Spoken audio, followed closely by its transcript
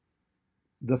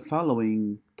The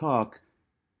following talk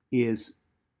is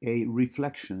a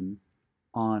reflection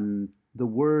on the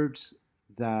words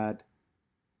that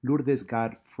Lourdes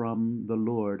got from the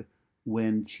Lord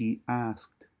when she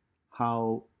asked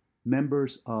how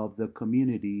members of the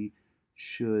community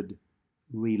should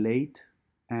relate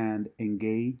and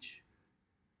engage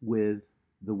with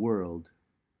the world.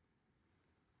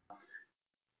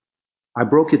 I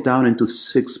broke it down into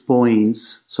 6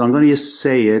 points, so I'm going to just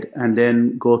say it and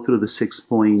then go through the 6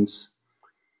 points.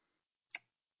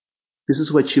 This is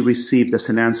what she received as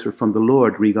an answer from the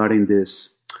Lord regarding this.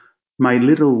 My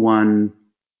little one,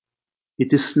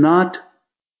 it is not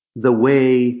the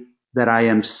way that I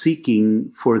am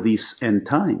seeking for these end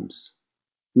times.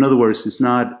 In other words, it's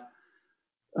not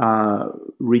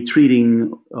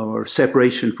retreating or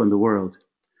separation from the world.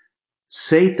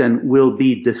 Satan will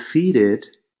be defeated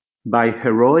by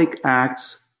heroic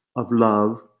acts of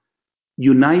love,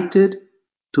 united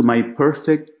to my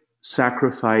perfect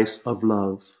sacrifice of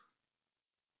love.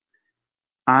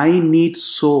 I need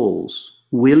souls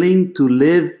willing to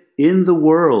live in the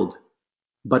world,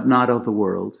 but not of the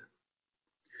world.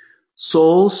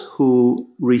 Souls who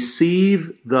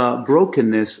receive the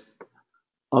brokenness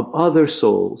of other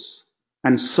souls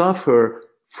and suffer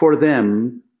for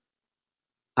them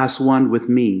as one with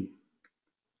me,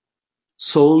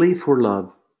 solely for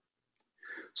love.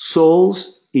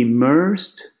 Souls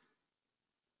immersed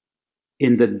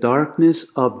in the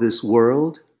darkness of this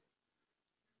world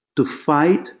to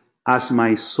fight as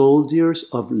my soldiers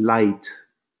of light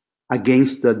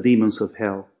against the demons of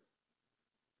hell.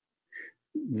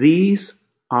 These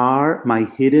are my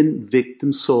hidden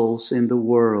victim souls in the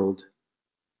world,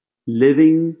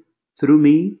 living through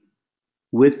me,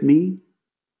 with me,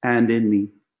 and in me.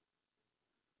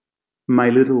 My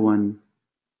little one,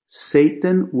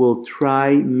 Satan will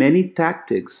try many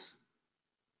tactics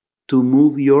to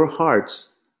move your hearts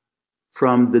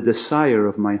from the desire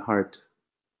of my heart.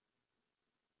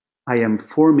 I am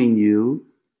forming you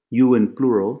in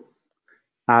plural,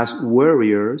 as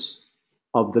warriors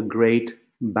of the great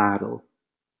battle.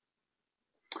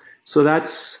 So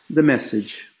that's the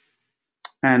message.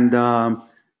 And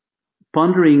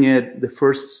pondering it, the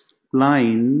first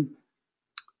line,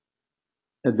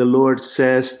 the Lord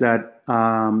says that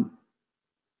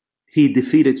he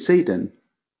defeated Satan,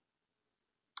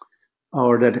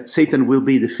 or that Satan will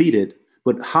be defeated.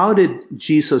 But how did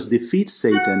Jesus defeat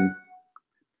Satan?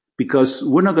 Because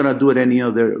we're not going to do it any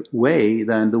other way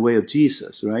than the way of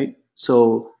Jesus, right?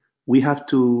 So we have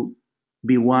to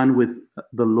be one with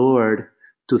the Lord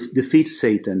to defeat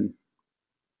Satan.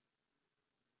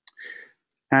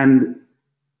 And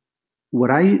what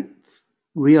I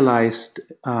realized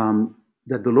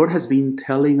that the Lord has been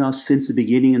telling us since the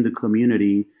beginning in the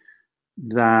community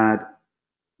that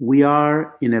we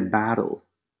are in a battle,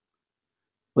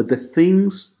 but the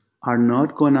things are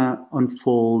not going to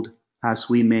unfold as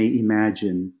we may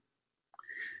imagine.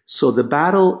 So the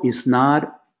battle is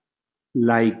not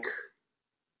like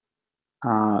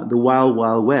the Wild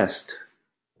Wild West.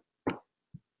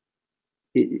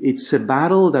 It's a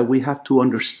battle that we have to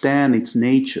understand its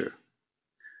nature.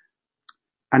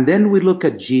 And then we look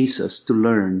at Jesus to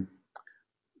learn.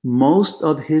 Most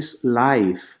of his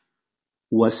life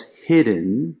was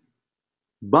hidden,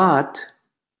 but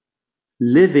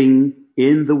living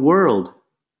in the world,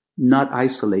 not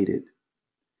isolated.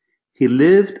 He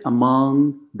lived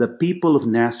among the people of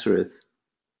Nazareth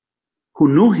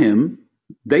who knew him,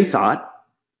 they thought.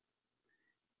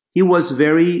 He was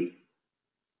very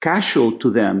casual to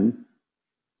them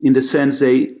in the sense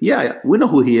yeah, we know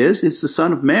who he is. It's the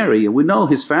son of Mary. We know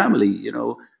his family,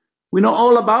 we know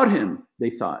all about him,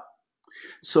 they thought.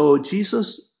 So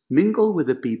Jesus mingled with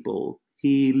the people.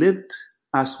 He lived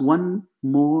as one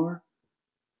more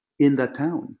in the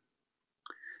town.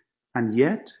 And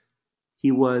yet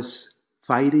he was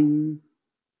fighting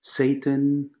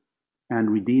Satan and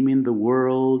redeeming the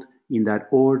world in that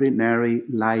ordinary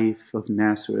life of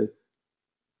Nazareth.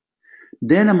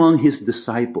 Then among his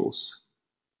disciples,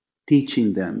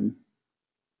 teaching them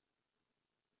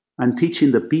and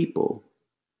teaching the people,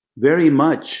 very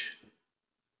much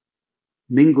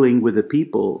mingling with the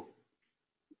people,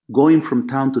 going from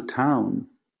town to town,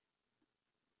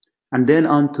 and then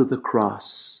onto the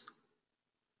cross.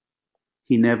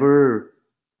 He never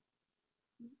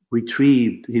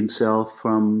retrieved himself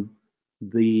from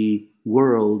the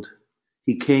world.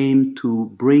 He came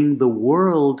to bring the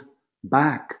world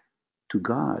back to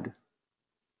God.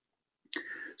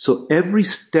 So every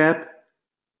step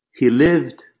he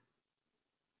lived,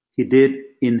 he did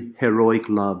in heroic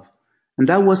love. And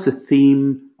that was the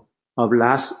theme of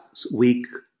last week's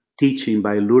teaching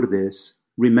by Lourdes.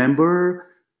 Remember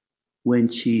when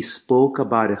she spoke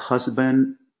about a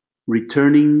husband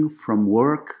returning from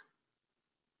work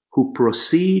who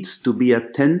proceeds to be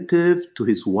attentive to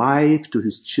his wife, to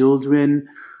his children,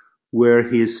 where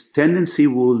his tendency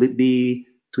will be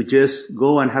to just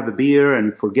go and have a beer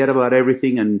and forget about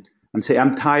everything and say,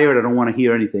 I'm tired, I don't want to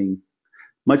hear anything.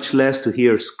 Much less to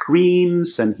hear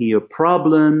screams and hear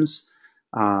problems,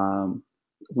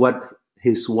 what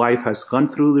his wife has gone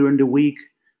through during the week,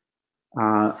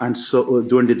 and so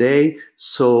during the day.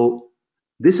 So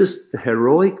this is the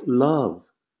heroic love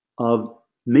of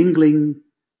mingling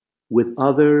with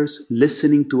others,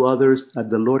 listening to others that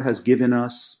the Lord has given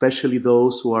us, especially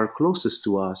those who are closest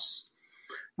to us.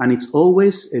 And it's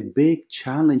always a big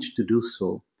challenge to do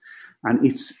so. And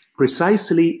it's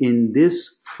precisely in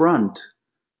this front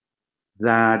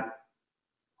that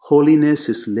holiness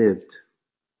is lived.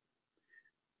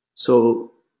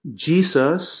 So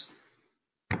Jesus,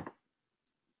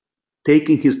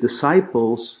 taking his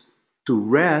disciples to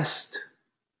rest,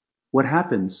 what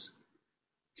happens?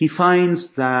 He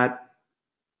finds that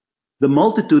the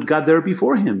multitude got there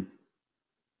before him.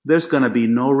 There's going to be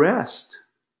no rest.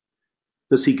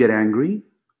 Does he get angry?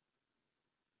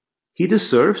 He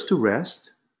deserves to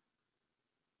rest,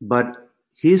 but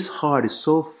his heart is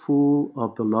so full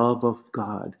of the love of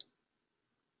God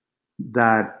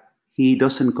that he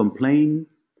doesn't complain.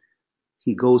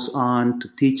 He goes on to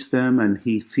teach them, and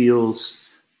he feels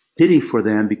pity for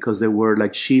them because they were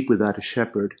like sheep without a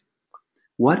shepherd.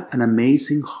 What an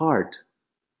amazing heart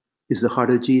is the heart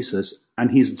of Jesus, and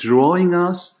he's drawing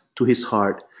us to his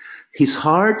heart. His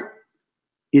heart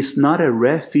is not a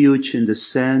refuge in the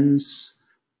sense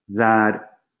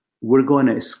that we're going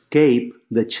to escape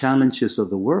the challenges of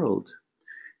the world.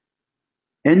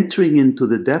 Entering into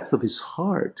the depth of his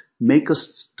heart make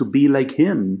us to be like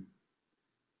him,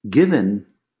 given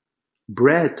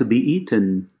bread to be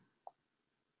eaten.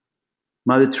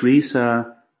 Mother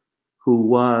Teresa, who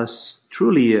was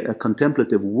truly a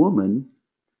contemplative woman,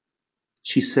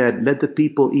 she said, let the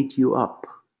people eat you up.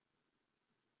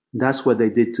 That's what they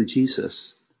did to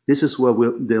Jesus. This is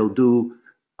what they'll do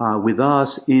with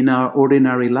us in our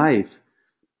ordinary life.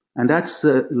 And that's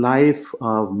the life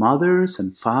of mothers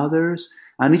and fathers,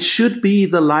 and it should be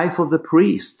the life of the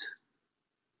priest.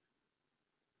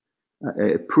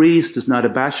 A priest is not a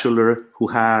bachelor who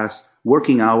has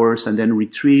working hours and then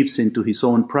retreats into his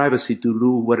own privacy to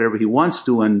do whatever he wants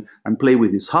to and play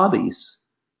with his hobbies.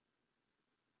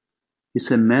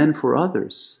 He's a man for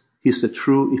others. He's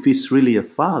if he's really a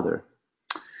father.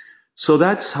 So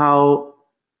that's how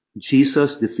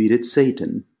Jesus defeated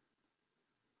Satan.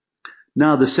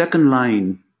 Now the second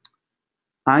line,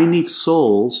 I need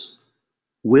souls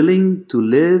willing to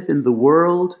live in the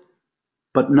world,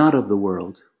 but not of the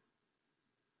world.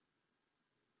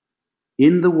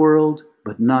 In the world,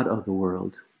 but not of the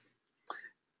world.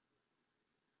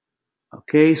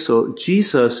 Okay, so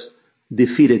Jesus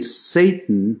defeated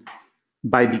Satan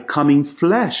by becoming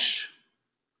flesh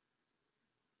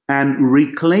and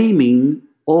reclaiming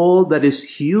all that is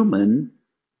human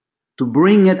to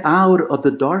bring it out of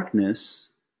the darkness,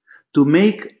 to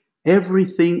make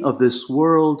everything of this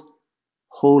world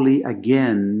holy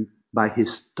again by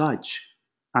his touch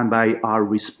and by our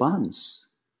response.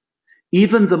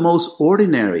 Even the most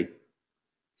ordinary,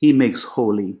 he makes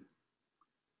holy.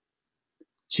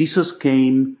 Jesus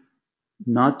came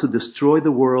not to destroy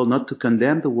the world, not to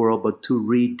condemn the world, but to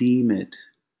redeem it.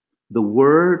 The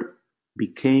Word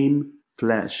became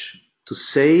flesh to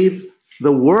save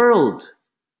the world.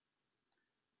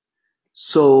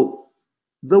 So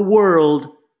the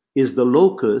world is the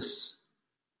locus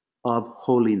of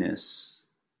holiness.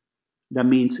 That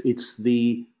means it's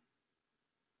the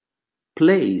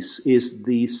place, is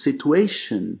the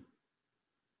situation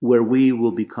where we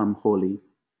will become holy.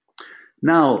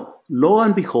 Now, lo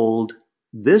and behold,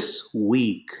 this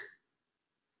week,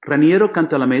 Raniero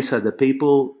Cantalamessa, the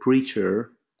papal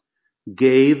preacher,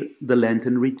 gave the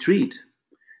Lenten retreat.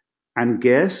 And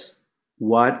guess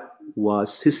what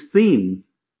was his theme?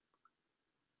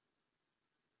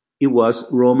 It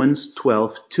was Romans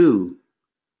 12:2.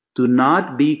 Do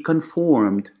not be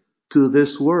conformed to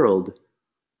this world,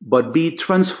 but be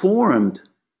transformed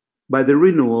by the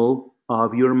renewal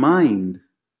of your mind,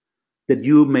 that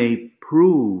you may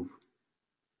prove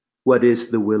what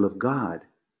is the will of God,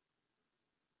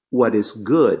 what is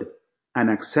good and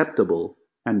acceptable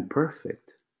and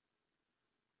perfect.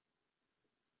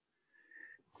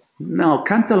 Now,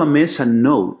 Cantalamessa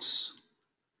notes,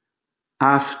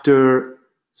 after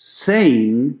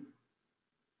saying,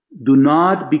 do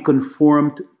not be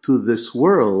conformed to this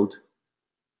world,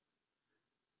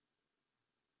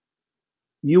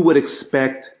 you would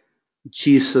expect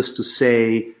Jesus to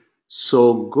say,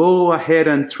 So go ahead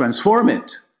and transform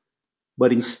it.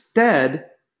 But instead,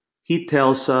 he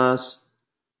tells us,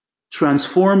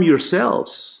 transform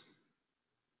yourselves.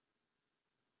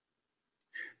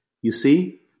 You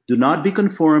see, do not be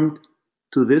conformed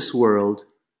to this world,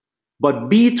 but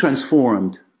be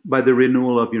transformed by the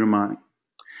renewal of your mind.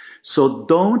 So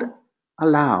don't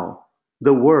allow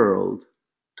the world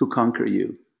to conquer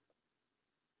you.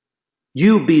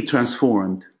 You be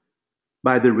transformed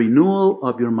by the renewal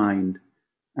of your mind,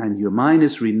 and your mind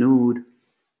is renewed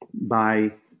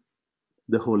by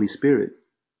the Holy Spirit.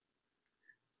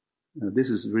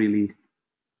 This is really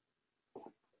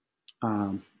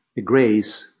a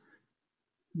grace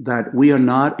that we are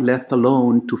not left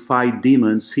alone to fight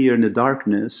demons here in the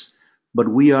darkness, but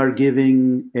we are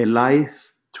giving a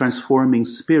life transforming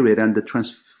spirit, and the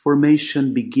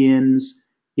transformation begins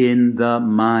in the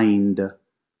mind.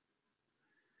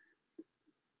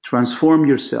 Transform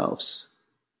yourselves.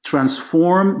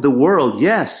 Transform the world,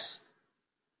 yes,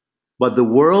 but the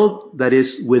world that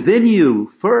is within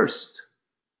you first,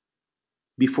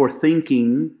 before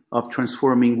thinking of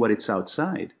transforming what is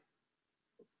outside.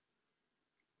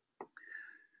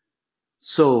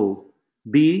 So,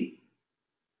 be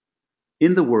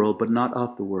in the world, but not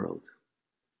of the world.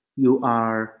 You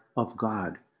are of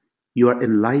God. You are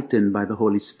enlightened by the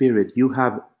Holy Spirit. You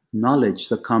have knowledge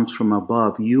that comes from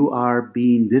above. You are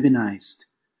being divinized.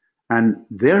 And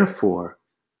therefore,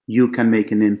 you can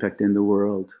make an impact in the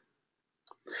world.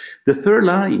 The third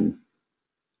line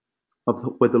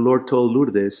of what the Lord told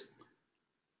Lourdes,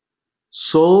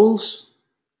 souls,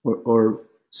 or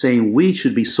saying we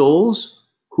should be souls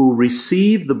who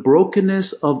receive the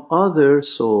brokenness of other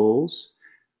souls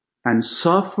and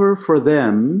suffer for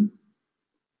them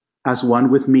as one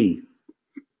with me,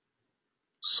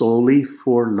 solely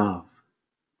for love.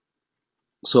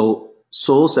 So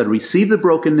souls that receive the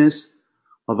brokenness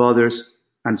of others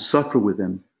and suffer with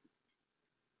them.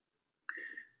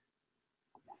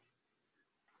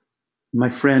 My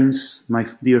friends, my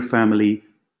dear family,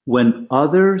 when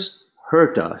others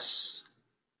hurt us,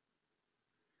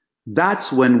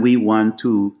 that's when we want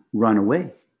to run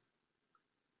away.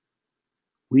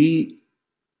 We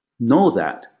know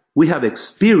that. We have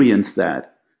experienced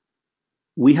that.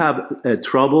 We have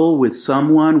trouble with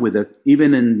someone,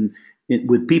 even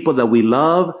with people that we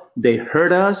love. They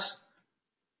hurt us.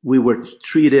 We were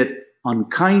treated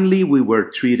unkindly. We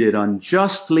were treated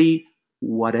unjustly.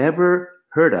 Whatever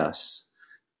hurt us.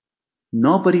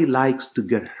 Nobody likes to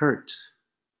get hurt,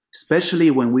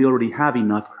 especially when we already have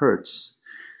enough hurts.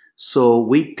 So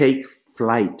we take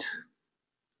flight.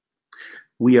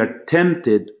 We are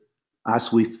tempted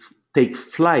as we take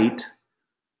flight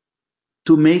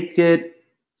to make it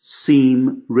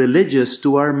seem religious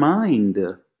to our mind.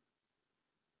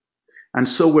 And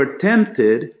so we're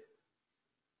tempted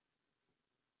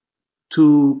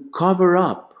to cover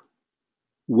up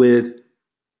with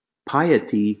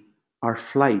piety our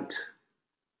flight.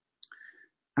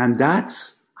 And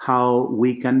that's how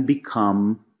we can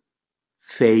become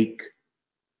fake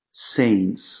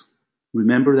saints.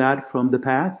 Remember that from the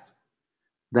path?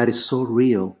 That is so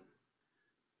real.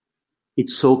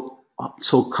 It's so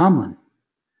common.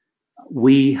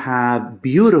 We have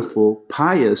beautiful,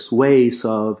 pious ways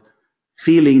of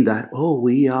feeling that,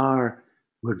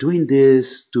 we're doing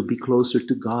this to be closer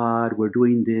to God. We're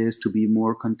doing this to be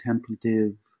more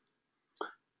contemplative.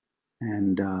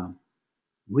 And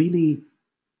really,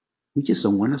 we just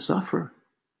don't want to suffer,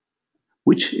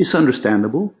 which is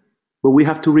understandable, but we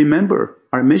have to remember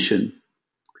our mission.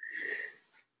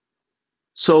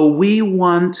 So we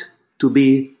want to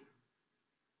be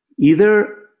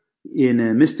either in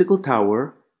a mystical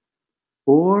tower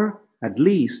or at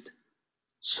least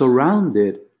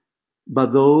surrounded by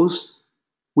those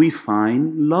we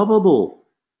find lovable.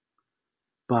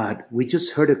 But we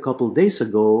just heard a couple days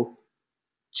ago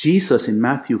Jesus in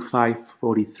Matthew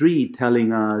 5:43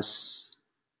 telling us,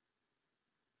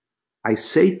 I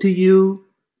say to you,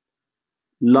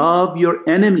 love your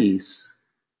enemies.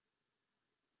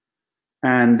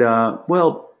 And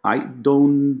I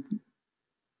don't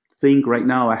think right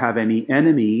now I have any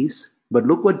enemies, but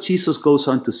look what Jesus goes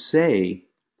on to say.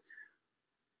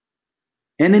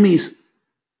 Enemies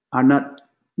are not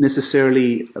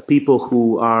necessarily people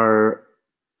who are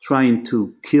trying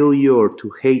to kill you or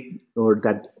to hate, or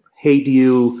that hate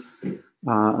you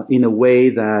in a way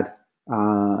that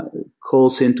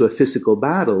calls into a physical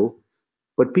battle,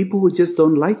 but people who just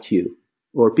don't like you,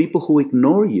 or people who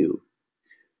ignore you,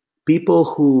 people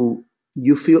who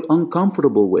you feel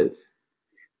uncomfortable with.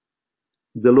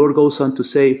 The Lord goes on to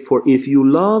say, for if you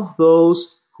love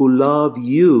those who love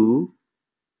you,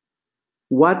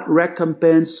 what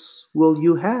recompense will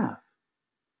you have?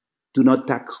 Do not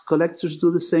tax collectors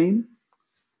do the same?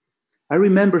 I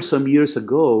remember some years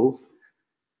ago,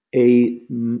 a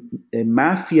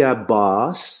mafia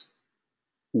boss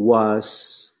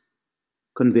was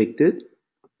convicted,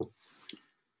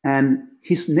 and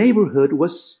his neighborhood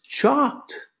was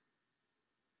shocked.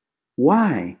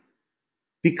 Why?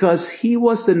 Because he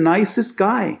was the nicest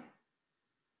guy.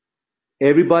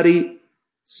 Everybody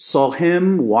saw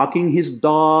him walking his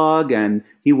dog, and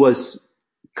he was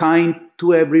kind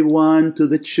to everyone, to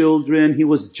the children. He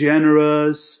was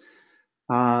generous.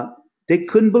 They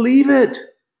couldn't believe it.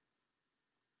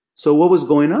 So what was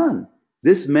going on?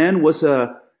 This man was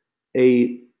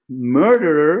a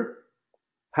murderer,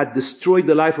 had destroyed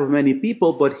the life of many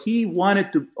people, but he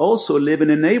wanted to also live in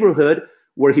a neighborhood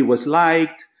where he was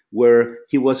liked, where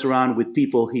he was around with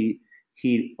people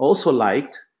he also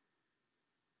liked.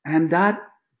 And that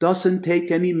doesn't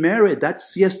take any merit.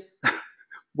 That's just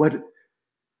what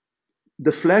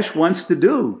the flesh wants to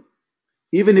do,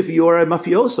 even if you are a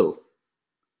mafioso.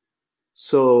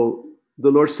 So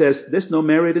the Lord says there's no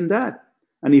merit in that.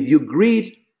 And if you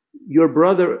greet your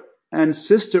brother and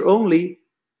sister only,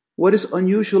 what is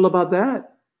unusual about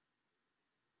that?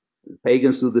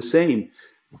 Pagans do the same.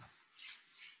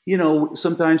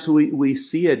 Sometimes we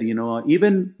see it,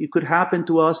 even it could happen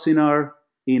to us in our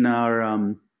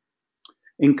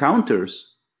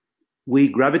encounters. We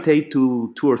gravitate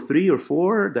to 2 or 3 or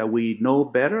 4 that we know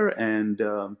better, and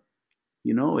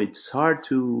it's hard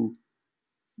to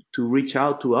reach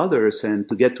out to others and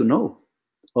to get to know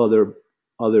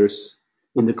others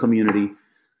in the community.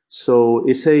 So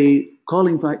it's a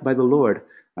calling by the Lord.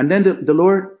 And then the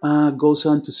Lord goes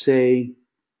on to say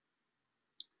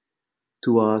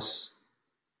to us,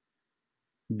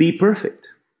 be perfect,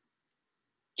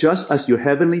 just as your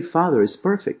heavenly Father is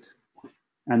perfect.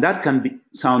 And that can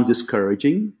sound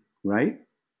discouraging, right?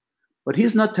 But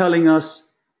he's not telling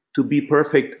us to be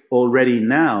perfect already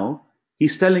now.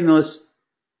 He's telling us,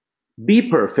 be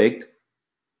perfect,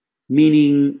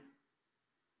 meaning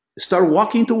start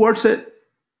walking towards it.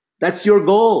 That's your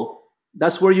goal.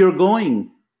 That's where you're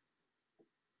going.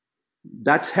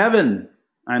 That's heaven.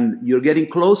 And you're getting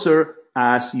closer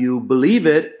as you believe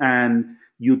it and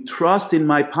you trust in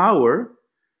my power.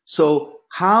 So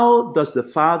how does the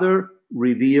Father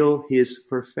reveal his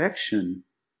perfection?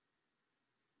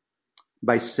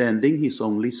 By sending his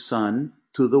only Son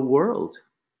to the world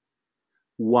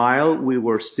while we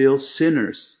were still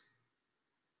sinners.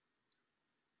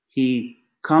 He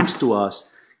comes to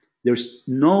us. There's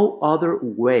no other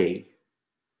way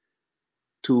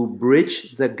to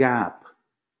bridge the gap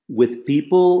with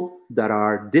people that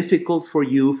are difficult for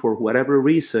you for whatever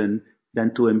reason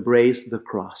than to embrace the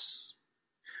cross.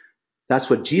 That's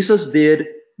what Jesus did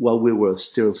while we were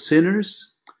still sinners.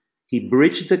 He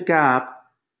bridged the gap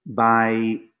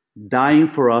by dying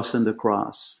for us on the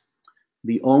cross.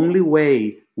 The only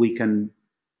way we can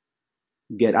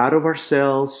get out of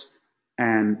ourselves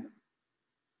and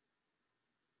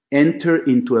enter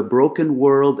into a broken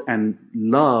world and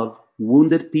love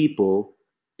wounded people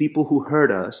who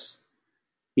hurt us,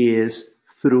 is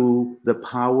through the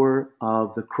power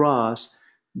of the cross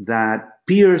that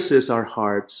pierces our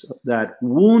hearts, that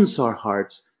wounds our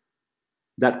hearts,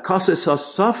 that causes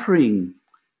us suffering.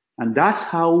 And that's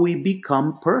how we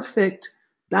become perfect.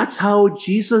 That's how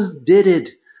Jesus did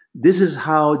it. This is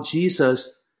how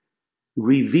Jesus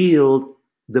revealed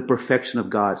the perfection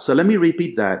of God. So let me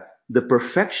repeat that. The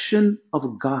perfection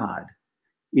of God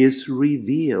is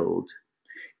revealed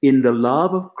in the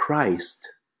love of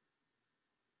Christ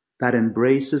that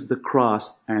embraces the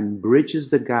cross and bridges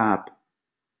the gap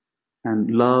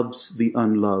and loves the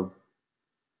unloved.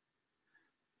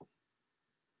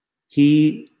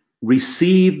 He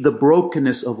received the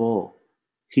brokenness of all.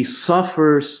 He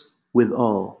suffers with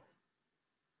all.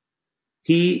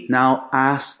 He now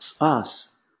asks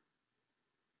us,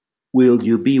 will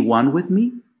you be one with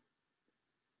me?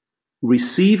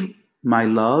 Receive my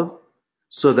love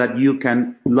so that you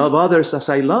can love others as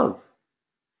I love.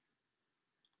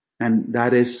 And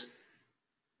that is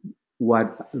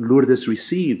what Lourdes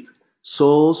received.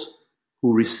 Souls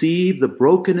who receive the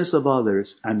brokenness of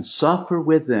others and suffer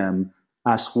with them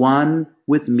as one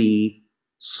with me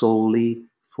solely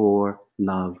for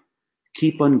love.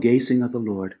 Keep on gazing at the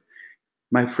Lord.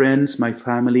 My friends, my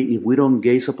family, if we don't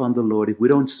gaze upon the Lord, if we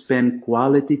don't spend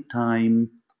quality time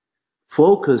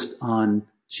focused on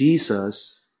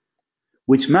Jesus,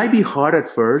 which might be hard at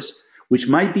first, which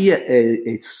might be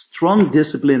a strong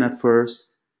discipline at first,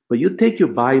 but you take your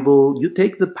Bible, you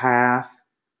take the path,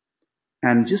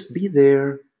 and just be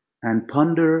there and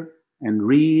ponder and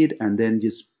read and then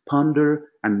just ponder,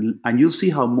 and you'll see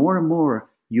how more and more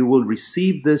you will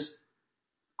receive this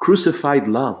crucified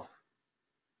love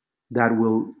that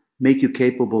will make you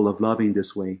capable of loving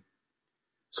this way.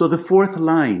 So the fourth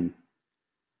line,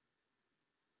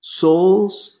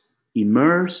 souls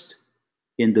immersed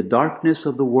in the darkness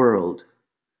of the world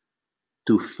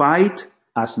to fight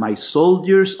as my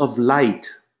soldiers of light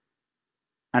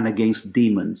and against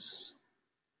demons.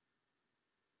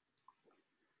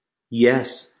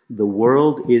 Yes, the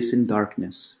world is in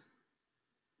darkness.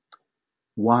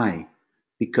 Why?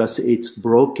 Because it's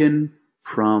broken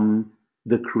from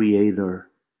the Creator.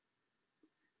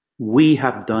 We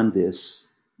have done this,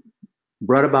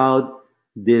 brought about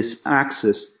this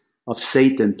access of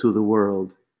Satan to the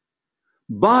world.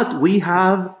 But we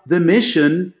have the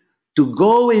mission to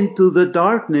go into the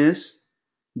darkness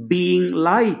being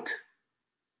light.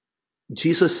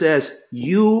 Jesus says,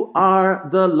 you are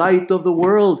the light of the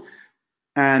world.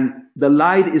 And the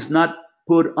light is not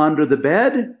put under the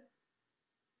bed.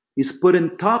 It's put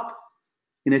in top,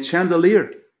 in a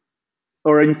chandelier,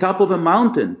 or in top of a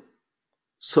mountain,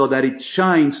 so that it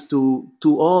shines to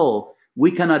all.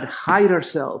 We cannot hide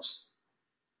ourselves.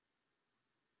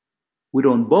 We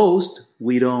don't boast.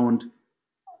 We don't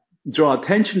draw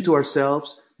attention to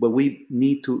ourselves, but we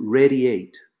need to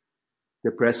radiate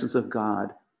the presence of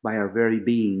God by our very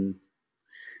being.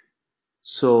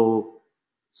 So,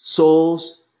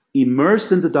 souls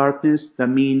immersed in the darkness, that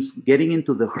means getting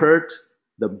into the hurt,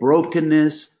 the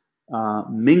brokenness,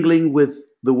 mingling with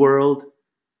the world,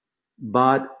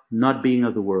 but not being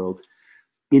of the world.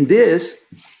 In this,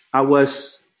 I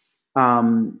was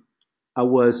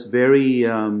very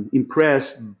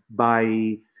impressed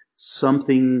by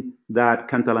something that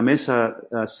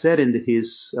Cantalamessa said in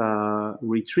his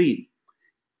retreat.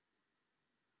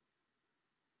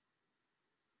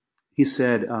 He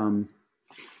said,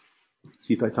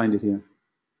 see if I find it here.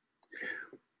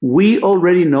 We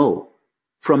already know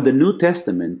from the New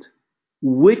Testament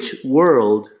which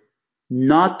world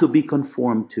not to be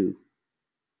conformed to.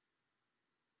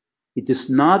 It is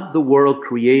not the world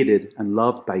created and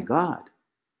loved by God,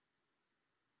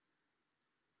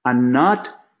 and not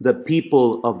the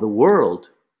people of the world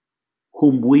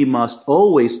whom we must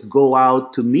always go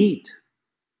out to meet,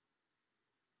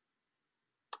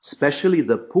 especially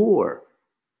the poor,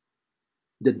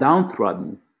 the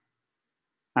downtrodden,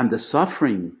 and the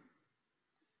suffering.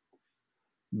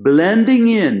 Blending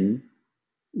in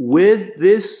with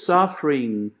this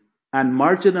suffering and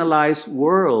marginalized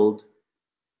world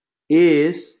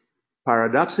is,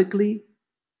 paradoxically,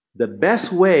 the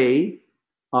best way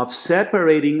of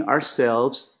separating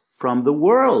ourselves from the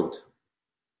world.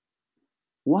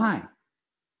 Why?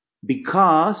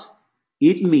 Because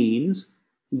it means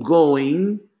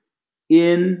going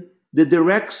in the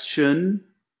direction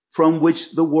from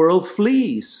which the world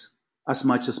flees as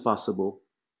much as possible.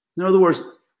 In other words,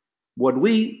 what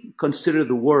we consider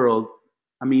the world,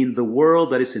 the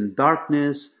world that is in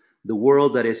darkness, the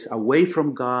world that is away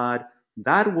from God,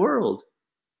 that world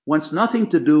wants nothing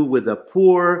to do with the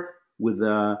poor, with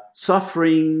the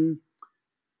suffering,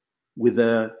 with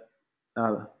the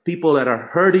people that are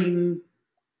hurting.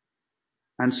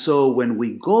 And so when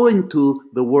we go into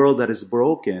the world that is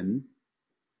broken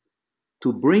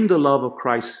to bring the love of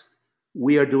Christ,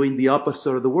 we are doing the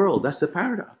opposite of the world. That's the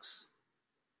paradox.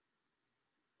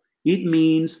 It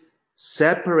means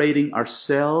separating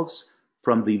ourselves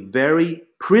from the very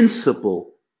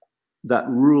principle that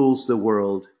rules the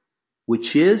world,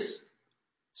 which is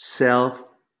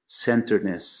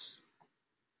self-centeredness.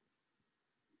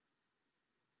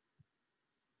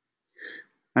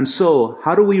 And so,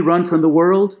 how do we run from the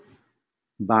world?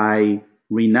 By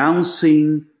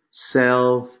renouncing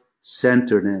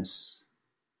self-centeredness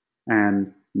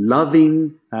and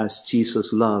loving as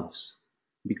Jesus loves,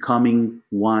 becoming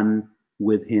one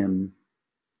with Him.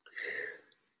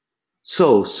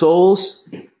 So, souls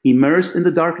immersed in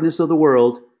the darkness of the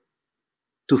world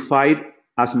to fight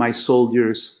as my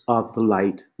soldiers of the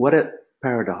light. What a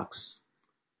paradox.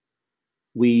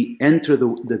 We enter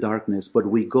the darkness, but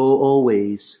we go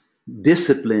always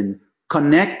disciplined,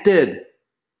 connected.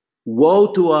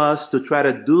 Woe to us to try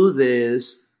to do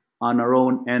this on our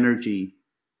own energy.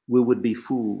 We would be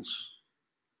fools.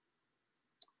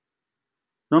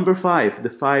 Number 5, the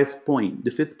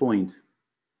fifth point.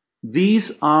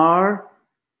 These are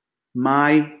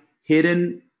my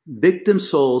hidden victim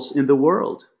souls in the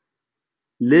world,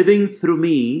 living through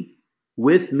me,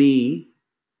 with me,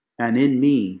 and in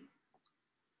me.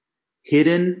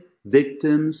 Hidden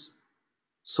victims,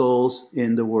 souls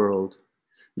in the world.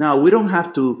 Now, we don't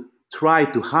have to try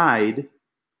to hide.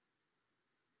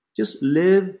 Just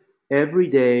live every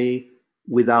day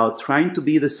without trying to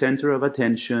be the center of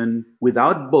attention,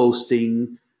 without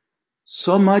boasting,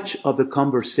 So much of the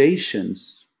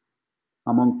conversations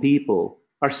among people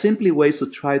are simply ways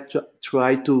to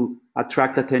try to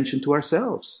attract attention to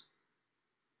ourselves,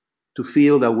 to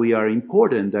feel that we are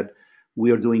important, that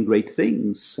we are doing great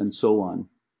things, and so on.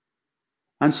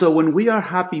 And so when we are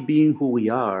happy being who we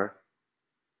are,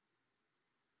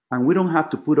 and we don't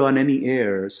have to put on any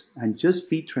airs and just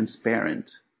be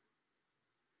transparent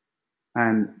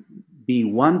and be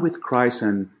one with Christ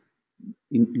and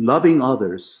in loving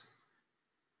others,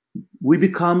 we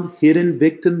become hidden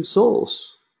victim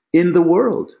souls in the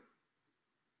world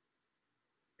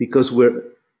because we're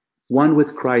one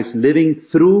with Christ, living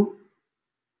through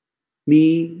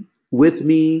me, with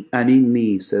me, and in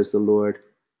me, says the Lord.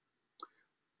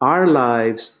 Our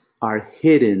lives are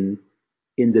hidden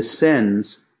in the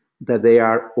sense that they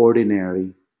are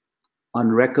ordinary,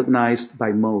 unrecognized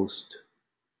by most.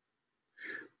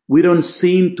 We don't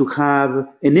seem to have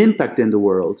an impact in the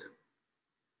world.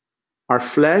 Our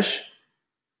flesh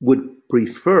would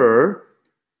prefer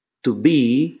to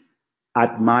be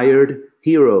admired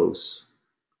heroes.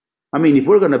 I mean, if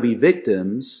we're going to be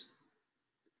victims,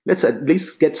 let's at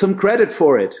least get some credit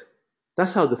for it.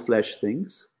 That's how the flesh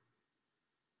thinks.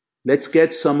 Let's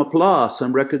get some applause,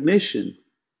 some recognition.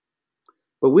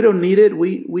 But we don't need it.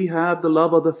 We have the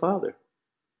love of the Father.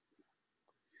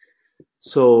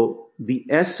 So the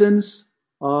essence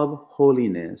of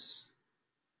holiness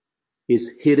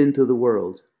is hidden to the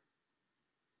world,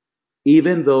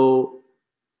 even though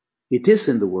it is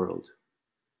in the world.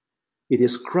 It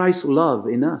is Christ's love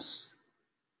in us.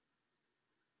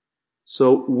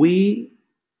 So we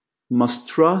must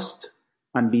trust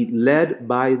and be led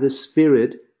by the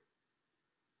Spirit.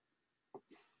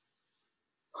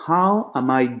 How am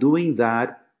I doing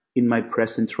that in my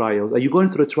present trials? Are you going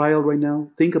through a trial right now?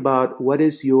 Think about what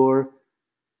is your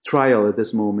trial at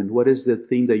this moment. What is the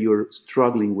thing that you're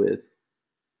struggling with?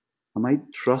 Am I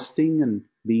trusting and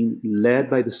being led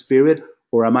by the Spirit?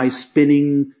 Or am I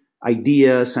spinning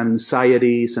ideas and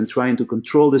anxieties and trying to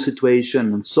control the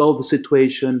situation and solve the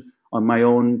situation on my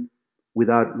own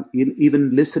without even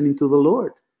listening to the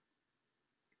Lord?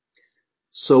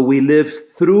 So we live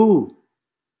through,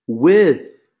 with,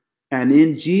 and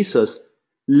in Jesus,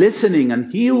 listening, and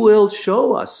He will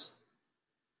show us.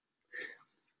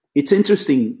 It's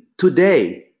interesting.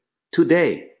 Today,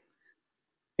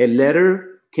 a letter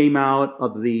came out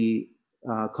of the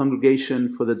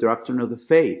Congregation for the Doctrine of the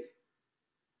Faith,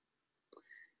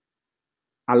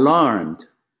 alarmed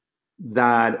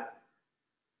that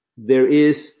there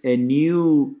is a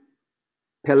new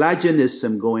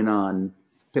Pelagianism going on.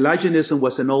 Pelagianism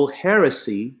was an old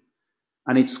heresy,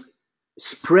 and it's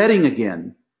spreading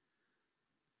again.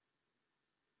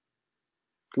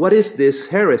 What is this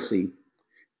heresy?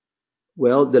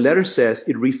 Well, the letter says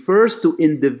it refers to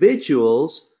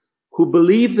individuals who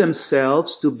believe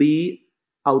themselves to be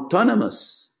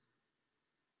autonomous,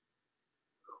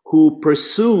 who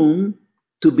presume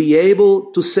to be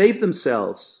able to save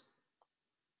themselves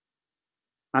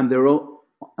on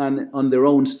their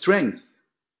own strength.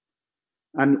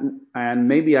 And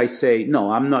maybe I say, no,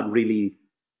 I'm not really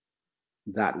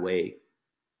that way.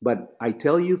 But I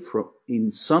tell you,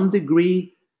 in some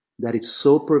degree, that it's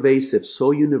so pervasive,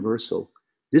 so universal.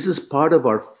 This is part of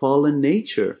our fallen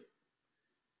nature.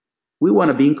 We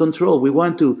want to be in control. We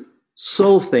want to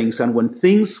solve things. And when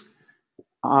things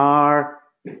are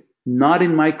not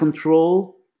in my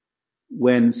control,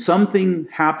 when something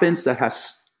happens that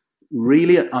has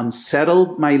really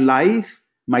unsettled my life,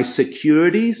 my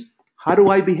securities, how do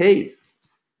I behave?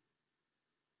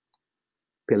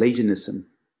 Pelagianism.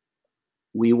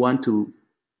 We want to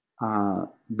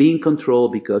be in control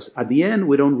because at the end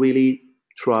we don't really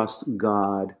trust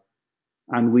God,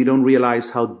 and we don't realize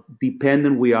how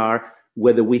dependent we are,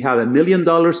 whether we have $1 million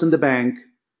in the bank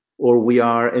or we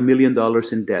are $1 million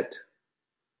in debt.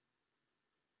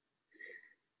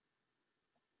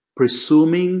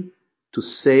 Presuming to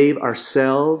save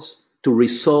ourselves, to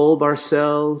resolve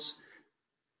ourselves,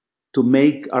 to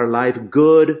make our life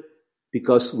good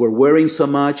because we're worrying so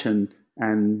much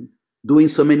and doing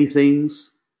so many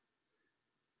things.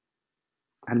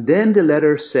 And then the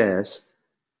letter says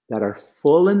that our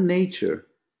fallen nature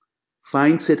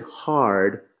finds it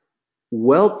hard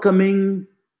welcoming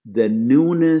the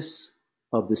newness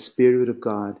of the Spirit of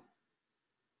God.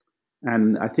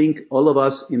 And I think all of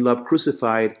us in Love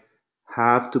Crucified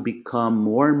have to become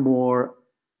more and more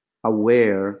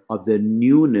aware of the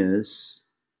newness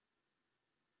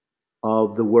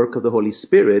of the work of the Holy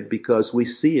Spirit, because we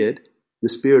see it, the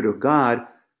Spirit of God,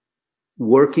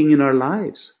 working in our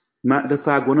lives. Matter of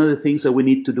fact, one of the things that we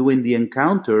need to do in the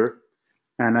encounter,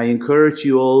 and I encourage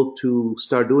you all to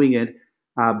start doing it,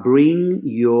 Bring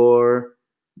your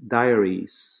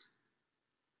diaries.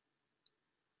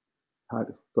 How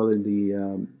to call it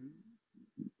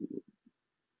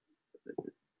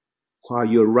while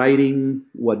you're writing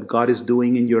what God is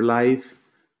doing in your life.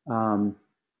 Um,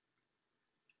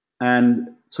 and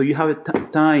so you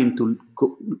have time to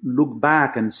look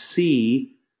back and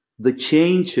see the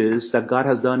changes that God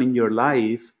has done in your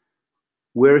life,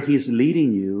 where He's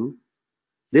leading you.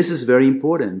 This is very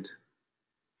important.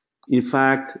 In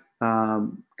fact,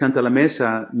 Canta la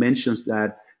Mesa mentions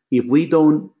that if we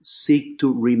don't seek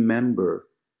to remember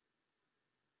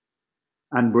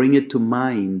and bring it to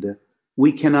mind,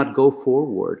 we cannot go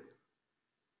forward.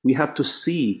 We have to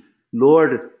see,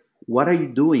 Lord, what are you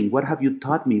doing? What have you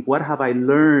taught me? What have I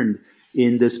learned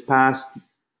in this past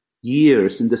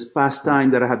years, in this past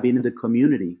time that I have been in the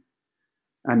community?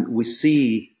 And we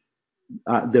see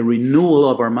the renewal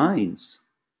of our minds.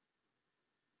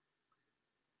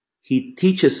 He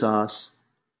teaches us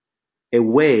a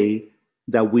way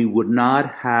that we would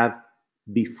not have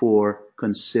before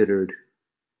considered.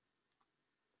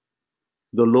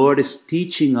 The Lord is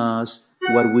teaching us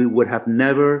what we would have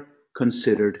never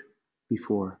considered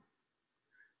before,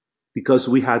 because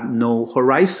we had no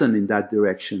horizon in that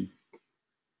direction.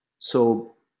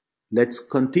 So let's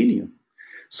continue.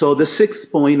 So the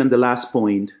sixth point and the last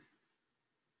point,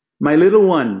 my little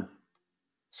one,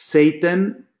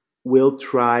 Satan will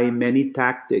try many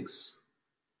tactics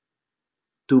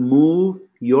to move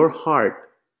your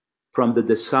heart from the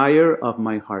desire of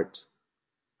my heart.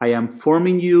 I am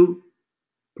forming you,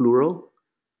 plural,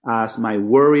 as my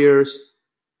warriors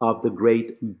of the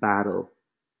great battle.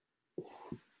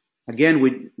 Again,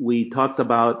 we already talked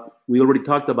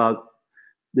about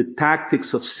the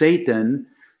tactics of Satan.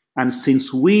 And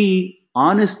since we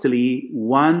honestly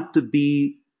want to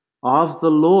be of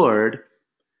the Lord,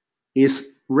 it's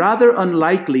rather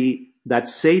unlikely that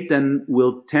Satan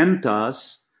will tempt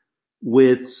us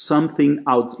with something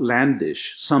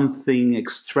outlandish, something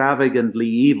extravagantly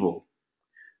evil.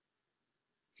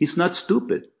 He's not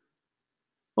stupid.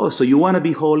 Oh, so you want to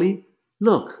be holy?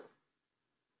 Look,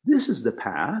 this is the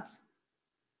path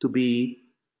to be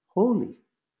holy.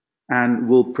 And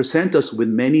will present us with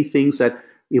many things that,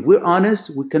 if we're honest,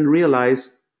 we can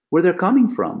realize where they're coming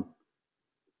from.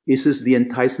 This is the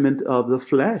enticement of the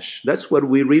flesh. That's what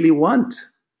we really want.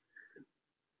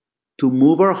 To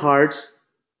move our hearts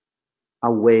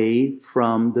away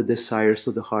from the desires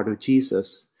of the heart of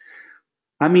Jesus.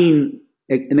 I mean,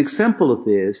 an example of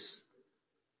this,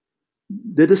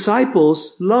 the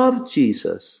disciples loved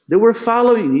Jesus. They were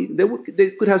following.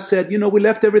 They could have said, we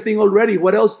left everything already.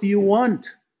 What else do you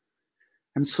want?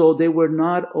 And so they were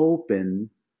not open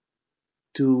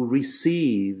to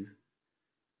receive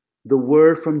the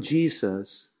word from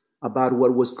Jesus about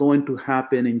what was going to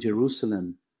happen in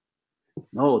Jerusalem.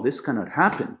 No, this cannot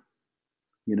happen,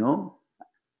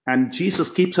 And Jesus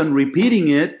keeps on repeating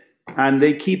it, and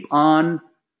they keep on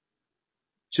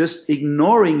just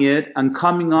ignoring it and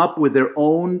coming up with their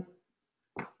own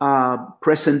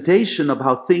presentation of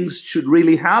how things should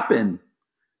really happen.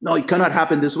 No, it cannot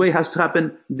happen this way. It has to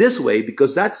happen this way,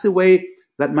 because that's the way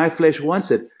that my flesh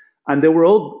wants it. And they were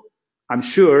all, I'm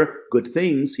sure, good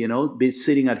things, be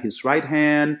sitting at his right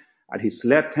hand, at his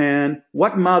left hand.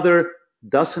 What mother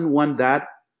doesn't want that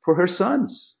for her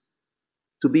sons?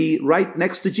 To be right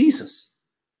next to Jesus.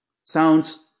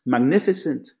 Sounds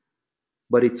magnificent,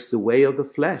 but it's the way of the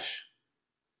flesh.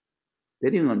 They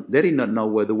did not know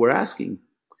what they were asking.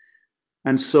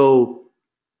 And so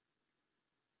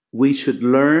we should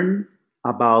learn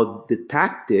about the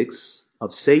tactics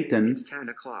of Satan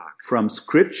from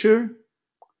Scripture,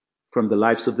 from the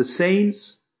lives of the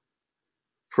saints,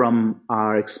 from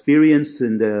our experience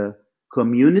in the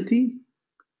community,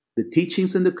 the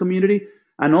teachings in the community,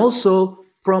 and also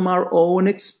from our own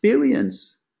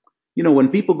experience. When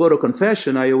people go to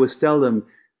confession, I always tell them,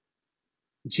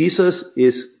 Jesus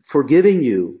is forgiving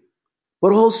you,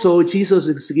 but also Jesus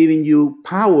is giving you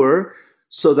power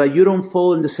so that you don't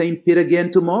fall in the same pit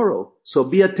again tomorrow. So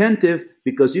be attentive,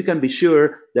 because you can be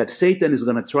sure that Satan is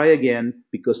going to try again,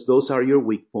 because those are your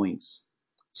weak points.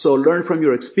 So learn from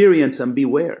your experience and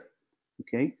beware.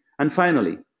 Okay? And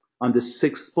finally, on the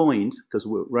sixth point, because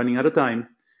we're running out of time,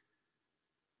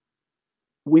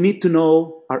 we need to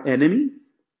know our enemy.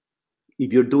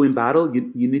 If you're doing battle,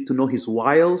 you need to know his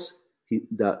wiles,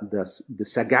 the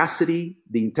sagacity,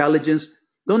 the intelligence.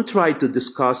 Don't try to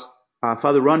discuss.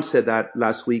 Father Ron said that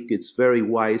last week. It's very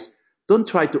wise. Don't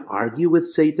try to argue with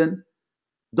Satan.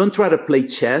 Don't try to play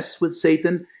chess with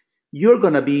Satan. You're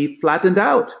going to be flattened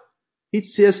out.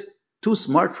 It's just too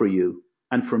smart for you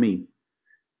and for me.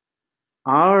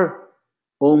 Our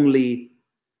only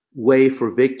way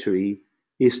for victory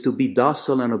is to be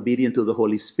docile and obedient to the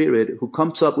Holy Spirit, who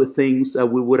comes up with things that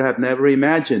we would have never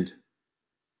imagined.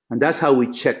 And that's how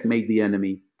we checkmate the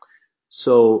enemy.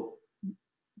 So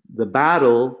the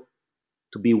battle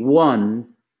to be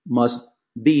won must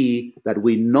be that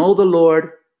we know the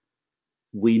Lord,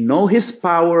 we know his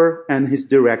power and his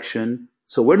direction,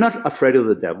 so we're not afraid of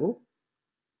the devil,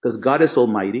 because God is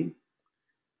almighty.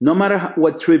 No matter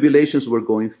what tribulations we're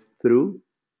going through,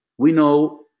 we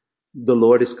know the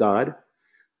Lord is God,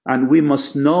 and we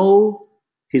must know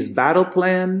his battle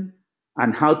plan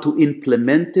and how to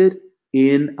implement it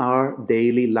in our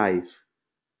daily life.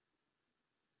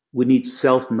 We need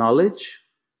self-knowledge,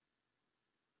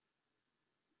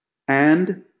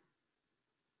 and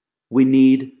we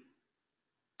need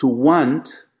to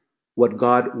want what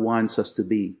God wants us to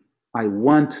be. I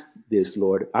want this,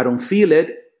 Lord. I don't feel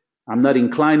it. I'm not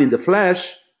inclined in the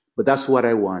flesh, but that's what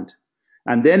I want.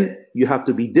 And then you have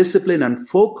to be disciplined and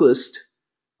focused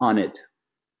on it.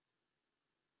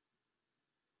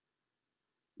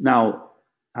 Now,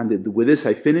 and with this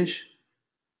I finish.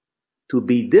 To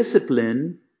be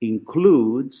disciplined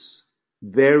includes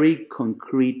very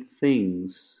concrete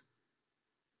things.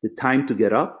 The time to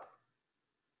get up,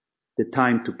 the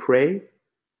time to pray,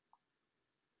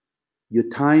 your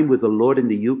time with the Lord in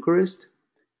the Eucharist.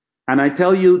 And I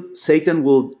tell you, Satan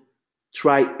will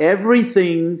try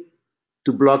everything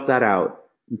to block that out.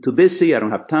 I'm too busy, I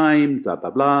don't have time, blah,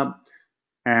 blah, blah.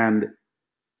 And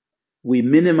we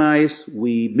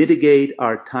mitigate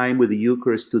our time with the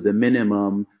Eucharist to the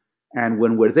minimum. And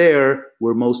when we're there,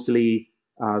 we're mostly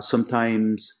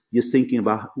sometimes just thinking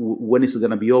about when is it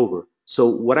going to be over. So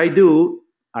what I do,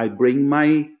 I bring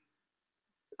my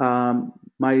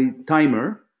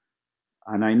timer,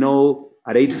 and I know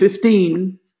at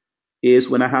 8:15 is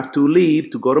when I have to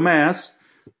leave to go to Mass.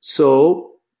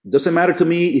 So it doesn't matter to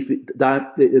me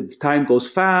if time goes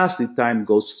fast, if time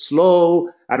goes slow.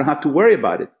 I don't have to worry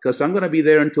about it, because I'm going to be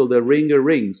there until the ringer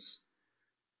rings.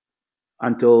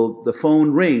 Until the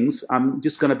phone rings, I'm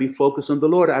just going to be focused on the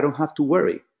Lord. I don't have to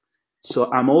worry.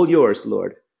 So I'm all yours,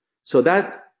 Lord. So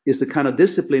that is the kind of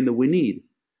discipline that we need.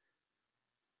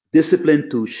 Discipline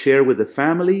to share with the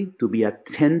family, to be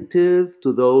attentive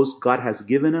to those God has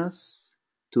given us,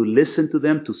 to listen to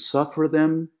them, to suffer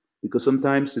them, because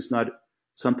sometimes it's not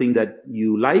something that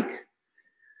you like.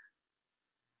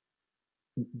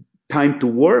 Time to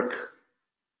work,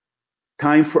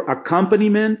 time for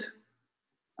accompaniment.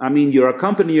 I mean, your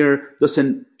accompanier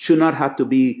should not have to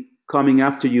be coming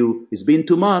after you. It's been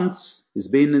 2 months. It's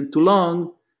been too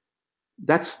long.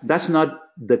 That's not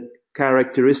the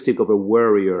characteristic of a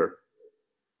warrior.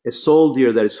 A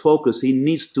soldier that is focused, he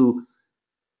needs to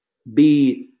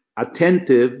be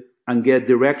attentive and get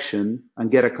direction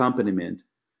and get accompaniment.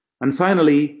 And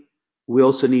finally, we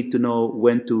also need to know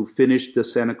when to finish the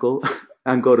cenacle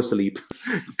and go to sleep.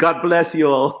 God bless you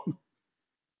all.